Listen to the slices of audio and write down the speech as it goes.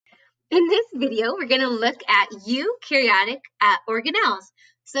In this video, we're going to look at eukaryotic organelles.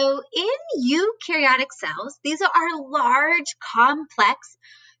 So in eukaryotic cells, these are large, complex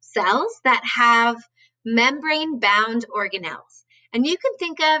cells that have membrane-bound organelles. And you can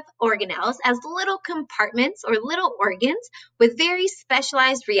think of organelles as little compartments or little organs with very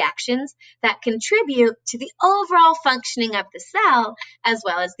specialized reactions that contribute to the overall functioning of the cell, as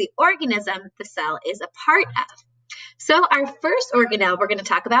well as the organism the cell is a part of. So our first organelle we're going to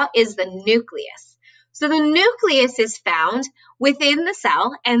talk about is the nucleus. So the nucleus is found within the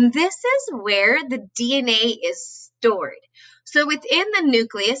cell, and this is where the DNA is stored. So within the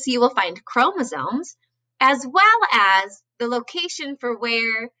nucleus, you will find chromosomes, as well as the location for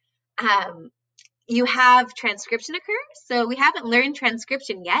where you have transcription occur. So we haven't learned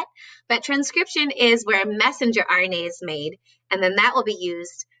transcription yet, but transcription is where a messenger RNA is made, and then that will be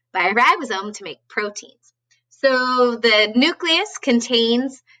used by a ribosome to make proteins. So the nucleus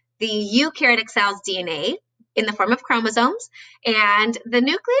contains the eukaryotic cell's DNA in the form of chromosomes, and the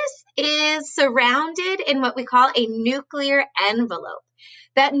nucleus is surrounded in what we call a nuclear envelope.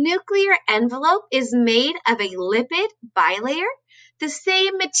 That nuclear envelope is made of a lipid bilayer, the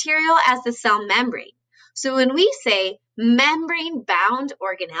same material as the cell membrane. So when we say membrane-bound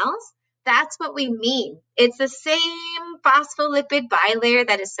organelles, that's what we mean. It's the same phospholipid bilayer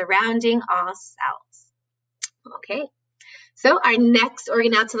that is surrounding all cells. Okay, so our next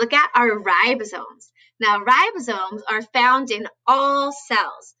organelle to look at are ribosomes. Now, ribosomes are found in all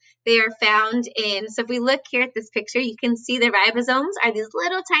cells. They are found in, so if we look here at this picture, you can see the ribosomes are these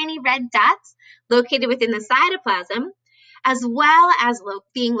little tiny red dots located within the cytoplasm, as well as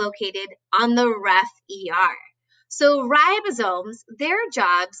being located on the rough ER. So ribosomes, their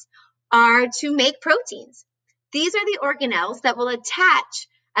jobs are to make proteins. These are the organelles that will attach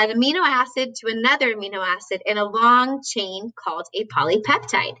an amino acid to another amino acid in a long chain called a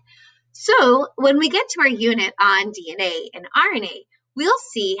polypeptide. So when we get to our unit on DNA and RNA, we'll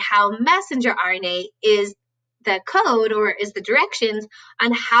see how messenger RNA is the code or is the directions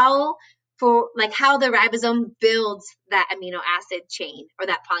on how the ribosome builds that amino acid chain or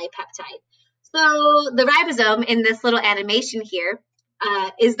that polypeptide. So the ribosome in this little animation here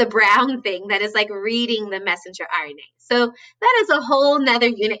is the brown thing that is like reading the messenger RNA. So that is a whole nother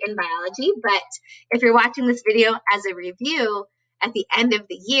unit in biology, but if you're watching this video as a review at the end of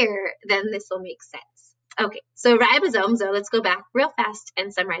the year, then this will make sense. Okay, so ribosomes, so let's go back real fast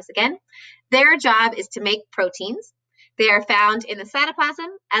and summarize again. Their job is to make proteins. They are found in the cytoplasm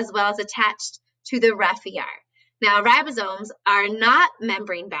as well as attached to the rough ER. Now, ribosomes are not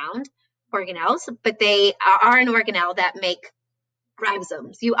membrane-bound organelles, but they are an organelle that make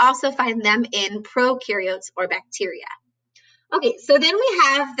ribosomes. You also find them in prokaryotes or bacteria. Okay, so then we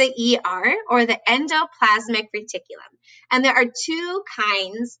have the ER or the endoplasmic reticulum. And there are two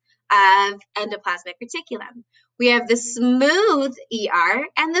kinds of endoplasmic reticulum. We have the smooth ER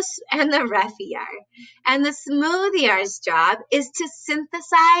and the rough ER. And the smooth ER's job is to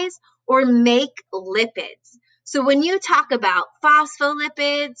synthesize or make lipids. So when you talk about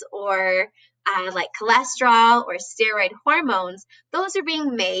phospholipids or like cholesterol or steroid hormones, those are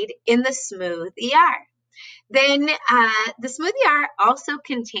being made in the smooth ER. Then the smooth ER also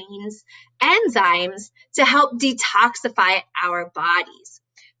contains enzymes to help detoxify our bodies.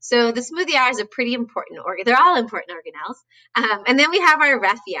 So the smooth ER is a pretty important organ. They're all important organelles. And then we have our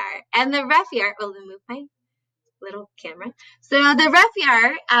rough ER. And the rough ER, oh, let me move my little camera. So the rough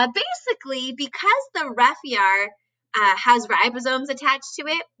ER, basically, because the rough ER has ribosomes attached to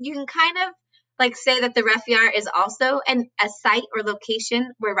it, you can kind of like say that the rough ER is also a site or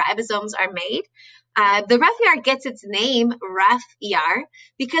location where ribosomes are made. The rough ER gets its name, rough ER,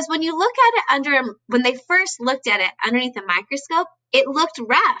 because when you look at it when they first looked at it underneath a microscope, it looked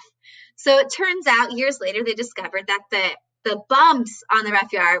rough. So it turns out years later they discovered that the bumps on the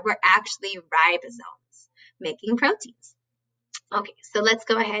rough ER were actually ribosomes making proteins. Okay, so let's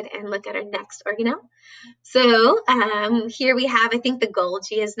go ahead and look at our next organelle. So here we have, I think the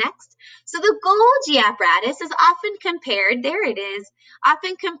Golgi is next. So the Golgi apparatus is often compared, there it is,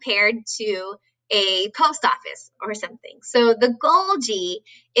 often compared to a post office or something. So the Golgi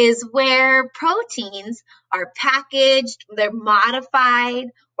is where proteins are packaged, they're modified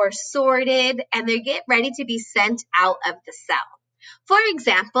or sorted, and they get ready to be sent out of the cell. For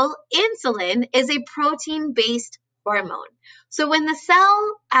example, insulin is a protein-based hormone. So when the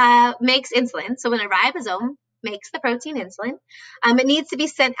cell makes insulin, so when a ribosome makes the protein insulin, it needs to be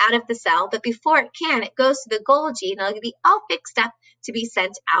sent out of the cell, but before it can, it goes to the Golgi and it'll be all fixed up to be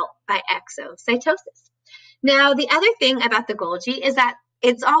sent out by exocytosis. Now, the other thing about the Golgi is that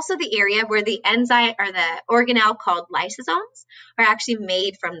it's also the area where the enzyme or the organelle called lysosomes are actually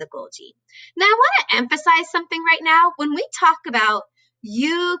made from the Golgi. Now, I want to emphasize something right now. When we talk about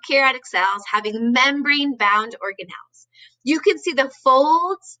eukaryotic cells having membrane-bound organelles, you can see the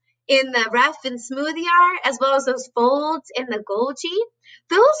folds in the rough and smooth ER, as well as those folds in the Golgi.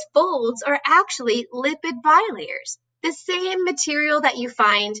 Those folds are actually lipid bilayers, the same material that you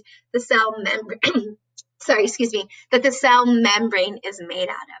find the cell membrane, that the cell membrane is made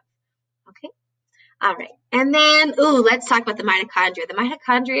out of. Okay. All right, and then, let's talk about the mitochondria. The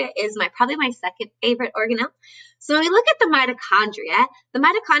mitochondria is probably my second favorite organelle. So when we look at the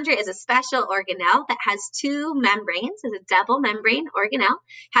mitochondria is a special organelle that has two membranes. It's a double membrane organelle.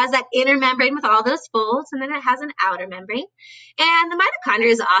 Has that inner membrane with all those folds, and then it has an outer membrane. And the mitochondria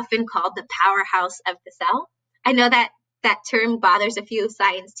is often called the powerhouse of the cell. I know that term bothers a few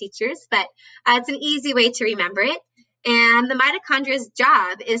science teachers, but it's an easy way to remember it. And the mitochondria's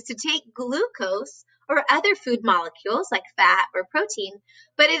job is to take glucose or other food molecules like fat or protein,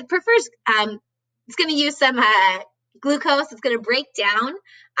 but it prefers, it's going to use some glucose. It's going to break down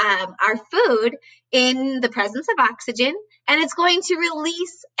our food in the presence of oxygen, and it's going to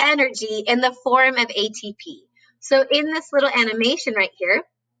release energy in the form of ATP. So in this little animation right here,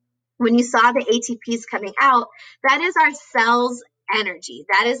 when you saw the ATPs coming out, that is our cell's energy.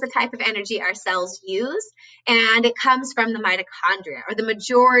 That is the type of energy our cells use, and it comes from the mitochondria, or the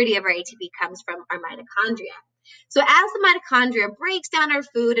majority of our ATP comes from our mitochondria. So as the mitochondria breaks down our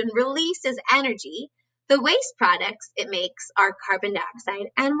food and releases energy, the waste products it makes are carbon dioxide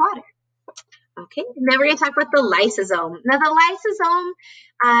and water. Okay, now we're going to talk about the lysosome. Now the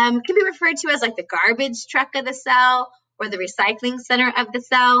lysosome can be referred to as like the garbage truck of the cell or the recycling center of the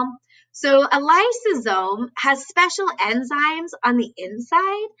cell. So a lysosome has special enzymes on the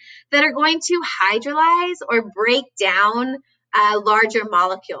inside that are going to hydrolyze or break down larger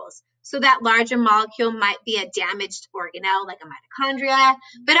molecules. So that larger molecule might be a damaged organelle like a mitochondria,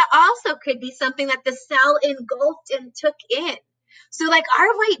 but it also could be something that the cell engulfed and took in. So like our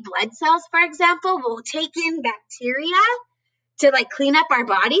white blood cells, for example, will take in bacteria to like clean up our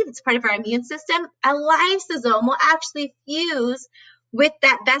body. That's part of our immune system. A lysosome will actually fuse with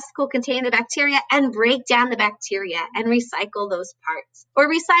that vesicle containing the bacteria and break down the bacteria and recycle those parts, or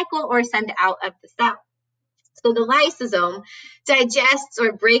recycle or send out of the cell. So the lysosome digests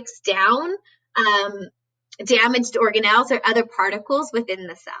or breaks down damaged organelles or other particles within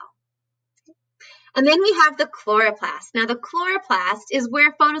the cell. And then we have the chloroplast. Now the chloroplast is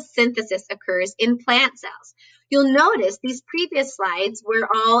where photosynthesis occurs in plant cells. You'll notice these previous slides were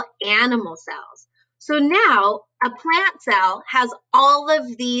all animal cells. So now a plant cell has all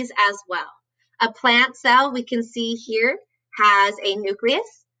of these as well. A plant cell, we can see here, has a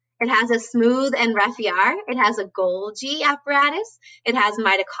nucleus. It has a smooth and rough ER. It has a Golgi apparatus. It has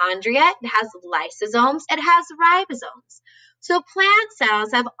mitochondria. It has lysosomes. It has ribosomes. So plant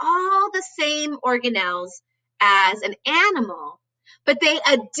cells have all the same organelles as an animal, but they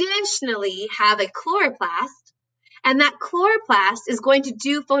additionally have a chloroplast, and that chloroplast is going to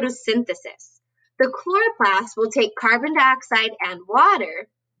do photosynthesis. The chloroplast will take carbon dioxide and water,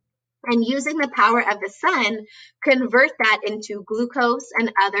 and using the power of the sun, convert that into glucose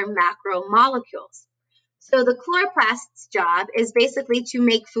and other macromolecules. So the chloroplast's job is basically to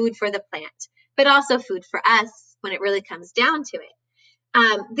make food for the plant, but also food for us when it really comes down to it.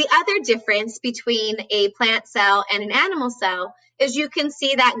 The other difference between a plant cell and an animal cell is you can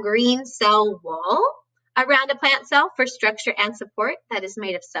see that green cell wall around a plant cell for structure and support that is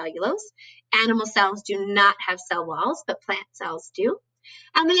made of cellulose. Animal cells do not have cell walls, but plant cells do.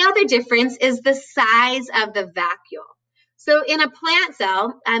 And the other difference is the size of the vacuole. So in a plant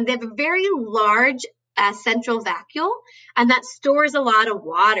cell, they have a very large central vacuole, and that stores a lot of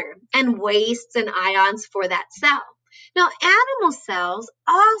water and wastes and ions for that cell. Now, animal cells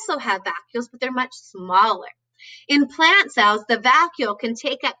also have vacuoles, but they're much smaller. In plant cells, the vacuole can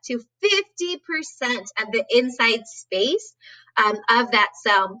take up to 50% of the inside space of that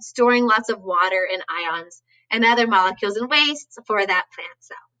cell, storing lots of water and ions and other molecules and wastes for that plant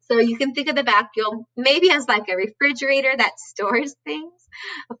cell. So you can think of the vacuole maybe as like a refrigerator that stores things,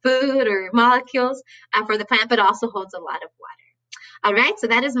 food or molecules for the plant, but also holds a lot of water. All right, so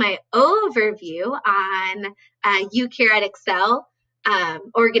that is my overview on eukaryotic cell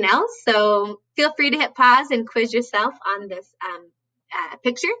organelles. So feel free to hit pause and quiz yourself on this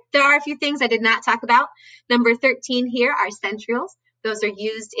picture. There are a few things I did not talk about. Number 13 here are centrioles. Those are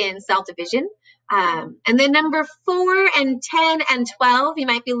used in cell division. And then number 4 and 10 and 12 you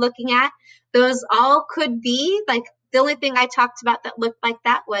might be looking at. Those all could be, like the only thing I talked about that looked like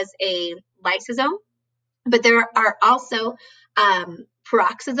that was a lysosome. But there are also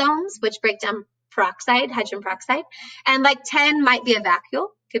peroxisomes, which break down peroxide, hydrogen peroxide, and like 10 might be a vacuole,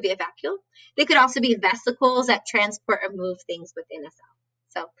 could be a vacuole. They could also be vesicles that transport or move things within a cell.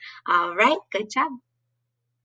 So, all right, good job.